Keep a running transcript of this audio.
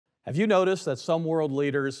Have you noticed that some world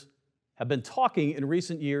leaders have been talking in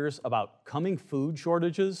recent years about coming food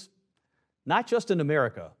shortages? Not just in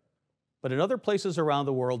America, but in other places around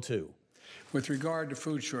the world too. With regard to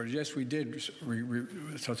food shortage, yes, we did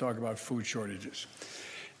talk about food shortages,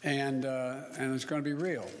 and it's going to be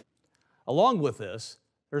real. Along with this,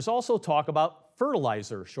 there's also talk about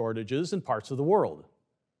fertilizer shortages in parts of the world.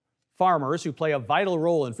 Farmers who play a vital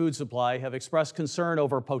role in food supply have expressed concern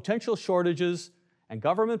over potential shortages and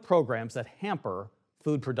government programs that hamper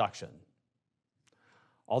food production.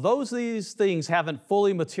 Although these things haven't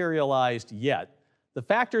fully materialized yet, the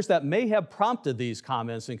factors that may have prompted these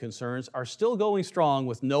comments and concerns are still going strong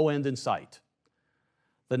with no end in sight.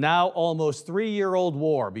 The now almost 3-year-old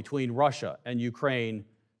war between Russia and Ukraine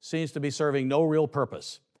seems to be serving no real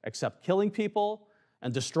purpose except killing people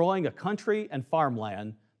and destroying a country and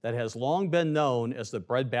farmland that has long been known as the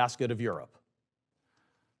breadbasket of Europe.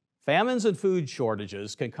 Famines and food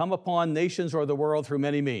shortages can come upon nations or the world through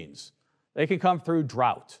many means. They can come through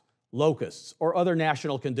drought, locusts, or other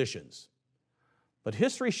national conditions. But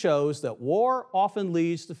history shows that war often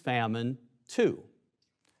leads to famine too.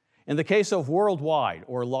 In the case of worldwide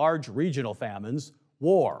or large regional famines,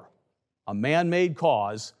 war, a man-made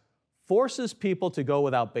cause, forces people to go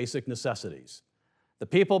without basic necessities. The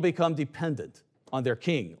people become dependent on their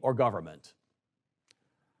king or government.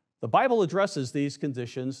 The Bible addresses these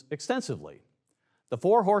conditions extensively. The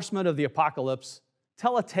 4 horsemen of the apocalypse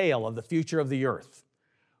tell a tale of the future of the earth.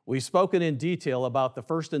 We've spoken in detail about the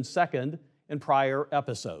first and second in prior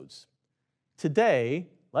episodes. Today,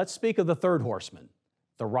 let's speak of the 3rd horseman,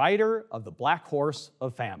 the rider of the black horse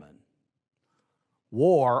of famine.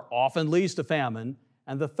 War often leads to famine,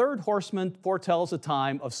 and the 3rd horseman foretells a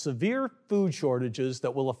time of severe food shortages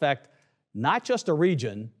that will affect not just a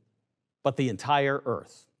region, but the entire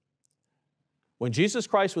earth. When Jesus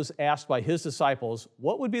Christ was asked by his disciples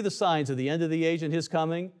what would be the signs of the end of the age and his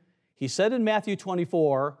coming, he said in Matthew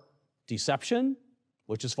 24, deception,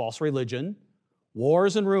 which is false religion,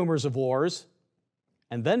 wars and rumors of wars,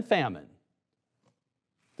 and then famine.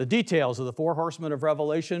 The details of the 4 horsemen of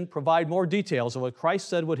Revelation provide more details of what Christ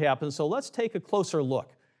said would happen, so let's take a closer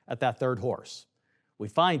look at that 3rd horse. We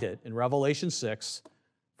find it in Revelation 6,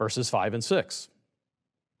 verses 5 and 6.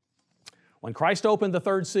 When Christ opened the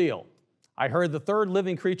 3rd seal, I heard the 3rd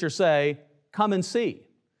living creature say, "Come and see."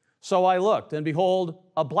 So I looked, and behold,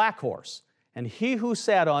 a black horse, and he who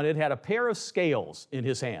sat on it had a pair of scales in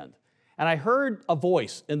his hand. And I heard a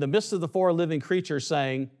voice in the midst of the 4 living creatures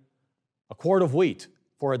saying, "A quart of wheat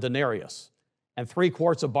for a denarius, and 3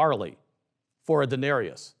 quarts of barley for a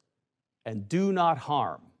denarius, and do not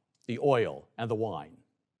harm the oil and the wine."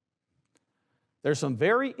 There's some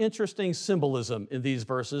very interesting symbolism in these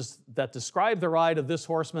verses that describe the ride of this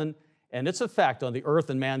horseman and its effect on the earth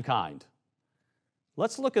and mankind.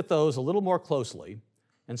 Let's look at those a little more closely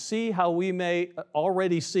and see how we may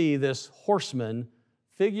already see this horseman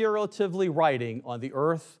figuratively riding on the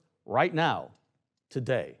earth right now,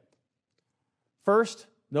 today. First,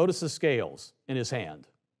 notice the scales in his hand.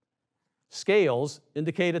 Scales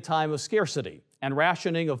indicate a time of scarcity and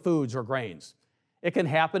rationing of foods or grains. It can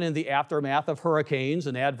happen in the aftermath of hurricanes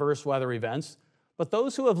and adverse weather events, but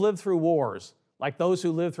those who have lived through wars, like those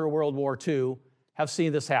who lived through World War II, have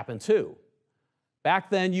seen this happen too. Back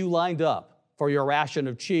then, you lined up for your ration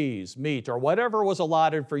of cheese, meat, or whatever was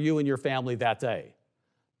allotted for you and your family that day.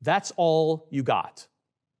 That's all you got.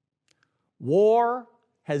 War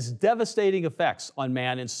has devastating effects on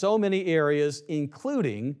man in so many areas,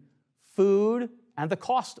 including food and the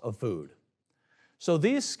cost of food. So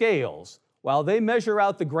these scales, while they measure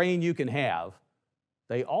out the grain you can have,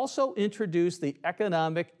 they also introduce the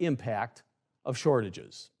economic impact of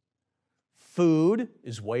shortages. Food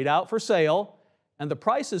is weighed out for sale, and the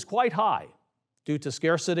price is quite high due to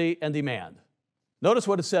scarcity and demand. Notice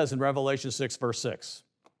what it says in Revelation 6, verse 6.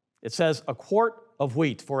 It says, "A quart of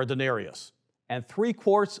wheat for a denarius, and 3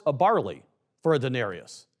 quarts of barley for a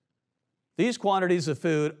denarius." These quantities of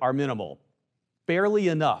food are minimal, barely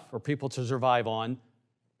enough for people to survive on,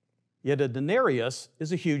 yet a denarius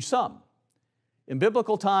is a huge sum. In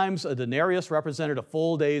biblical times, a denarius represented a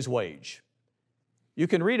full day's wage. You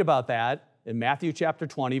can read about that in Matthew chapter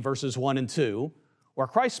 20, verses 1 and 2, where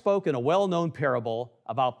Christ spoke in a well-known parable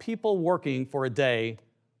about people working for a day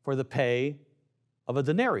for the pay of a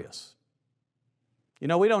denarius. You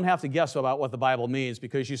know, we don't have to guess about what the Bible means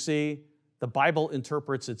because, you see, the Bible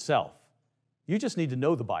interprets itself. You just need to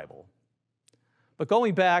know the Bible. But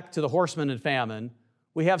going back to the horsemen and famine,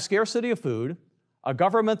 we have scarcity of food, a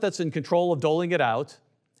government that's in control of doling it out,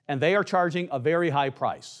 and they are charging a very high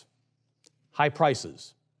price. High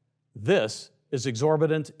prices. This is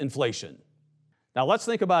exorbitant inflation. Now let's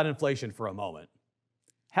think about inflation for a moment.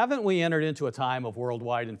 Haven't we entered into a time of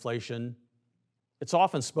worldwide inflation? It's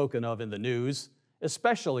often spoken of in the news,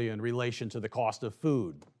 especially in relation to the cost of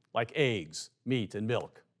food, like eggs, meat, and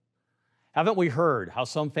milk. Haven't we heard how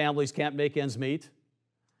some families can't make ends meet?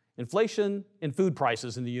 Inflation in food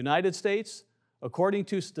prices in the United States, according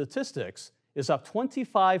to statistics, is up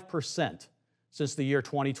 25% since the year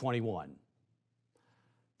 2021.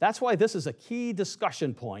 That's why this is a key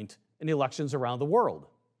discussion point in elections around the world.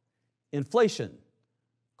 Inflation,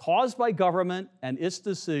 caused by government and its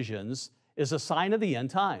decisions, is a sign of the end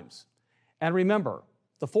times. And remember,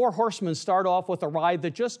 the four horsemen start off with a ride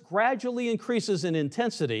that just gradually increases in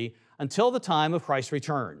intensity until the time of Christ's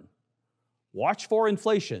return. Watch for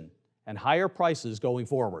inflation and higher prices going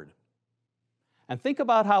forward. And think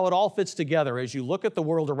about how it all fits together as you look at the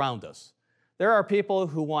world around us. There are people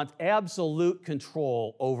who want absolute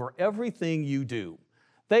control over everything you do.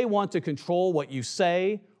 They want to control what you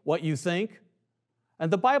say, what you think.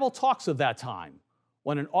 And the Bible talks of that time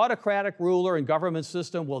when an autocratic ruler and government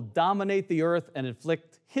system will dominate the earth and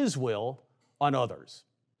inflict his will on others.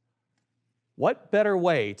 What better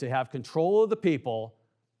way to have control of the people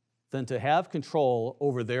than to have control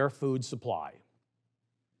over their food supply?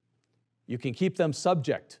 You can keep them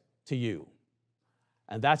subject to you.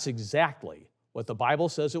 And that's exactly what the Bible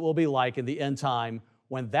says it will be like in the end time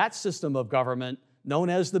when that system of government, known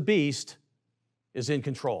as the beast, is in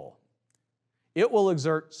control. It will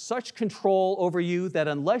exert such control over you that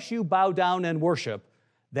unless you bow down and worship,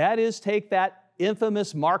 that is, take that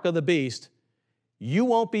infamous mark of the beast, you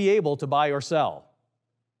won't be able to buy or sell,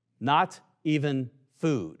 not even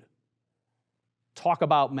food. Talk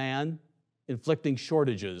about man inflicting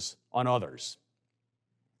shortages on others.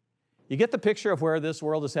 You get the picture of where this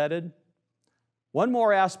world is headed? One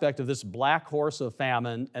more aspect of this black horse of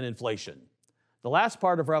famine and inflation. The last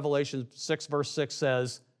part of Revelation 6, verse 6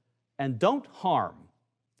 says, "And don't harm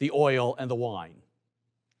the oil and the wine."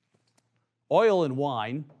 Oil and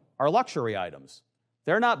wine are luxury items.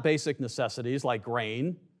 They're not basic necessities like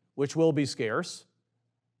grain, which will be scarce.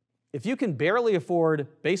 If you can barely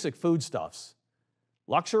afford basic foodstuffs,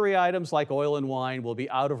 luxury items like oil and wine will be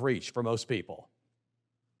out of reach for most people.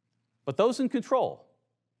 But those in control,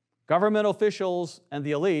 government officials and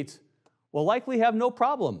the elite, will likely have no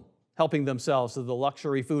problem helping themselves to the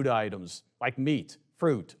luxury food items like meat,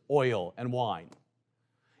 fruit, oil, and wine.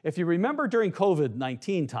 If you remember during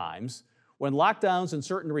COVID-19 times, when lockdowns and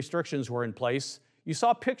certain restrictions were in place, you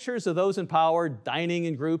saw pictures of those in power dining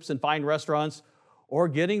in groups in fine restaurants or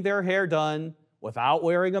getting their hair done without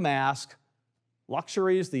wearing a mask,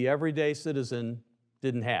 luxuries the everyday citizen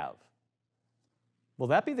didn't have. Will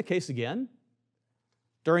that be the case again?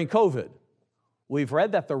 During COVID, we've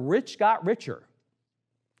read that the rich got richer.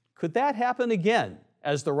 Could that happen again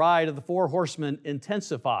as the ride of the four horsemen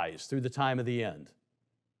intensifies through the time of the end?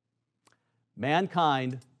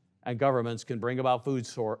 Mankind and governments can bring about food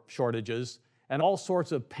shortages and all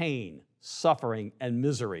sorts of pain, suffering, and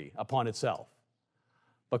misery upon itself.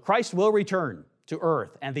 But Christ will return to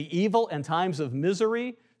earth, and the evil and times of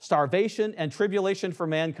misery, starvation, and tribulation for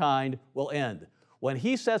mankind will end when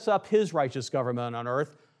he sets up his righteous government on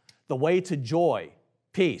earth, the way to joy,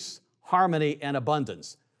 peace, harmony, and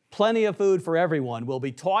abundance. Plenty of food for everyone will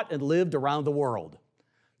be taught and lived around the world.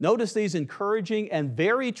 Notice these encouraging and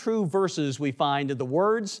very true verses we find in the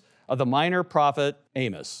words of the minor prophet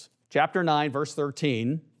Amos. Chapter 9, verse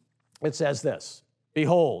 13, it says this,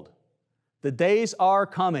 "Behold, the days are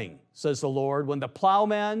coming, says the Lord, when the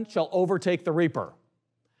plowman shall overtake the reaper,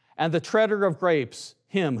 and the treader of grapes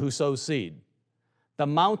him who sows seed. The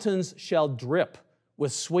mountains shall drip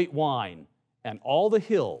with sweet wine, and all the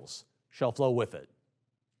hills shall flow with it."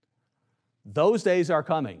 Those days are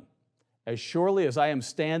coming, as surely as I am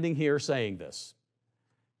standing here saying this.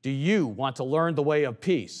 Do you want to learn the way of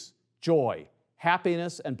peace, joy,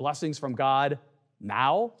 happiness, and blessings from God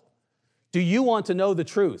now? Do you want to know the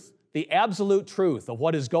truth, the absolute truth of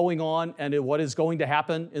what is going on and what is going to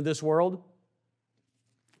happen in this world?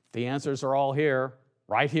 The answers are all here,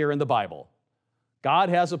 right here in the Bible. God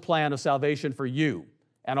has a plan of salvation for you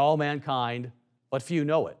and all mankind, but few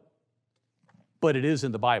know it. But it is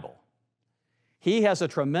in the Bible. He has a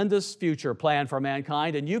tremendous future plan for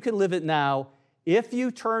mankind, and you can live it now if you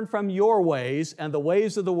turn from your ways and the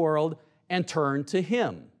ways of the world and turn to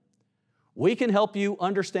Him. We can help you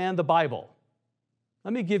understand the Bible.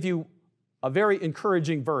 Let me give you a very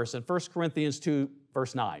encouraging verse in 1 Corinthians 2,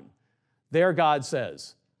 verse 9. There God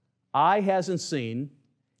says, "Eye hasn't seen,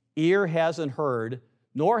 ear hasn't heard,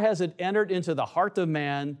 nor has it entered into the heart of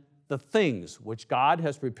man the things which God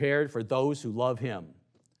has prepared for those who love Him."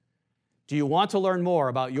 Do you want to learn more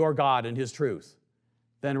about your God and His truth?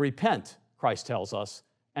 Then repent, Christ tells us,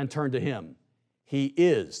 and turn to Him. He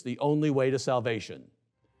is the only way to salvation.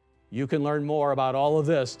 You can learn more about all of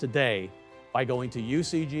this today by going to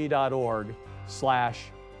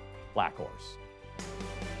ucg.org/blackhorse.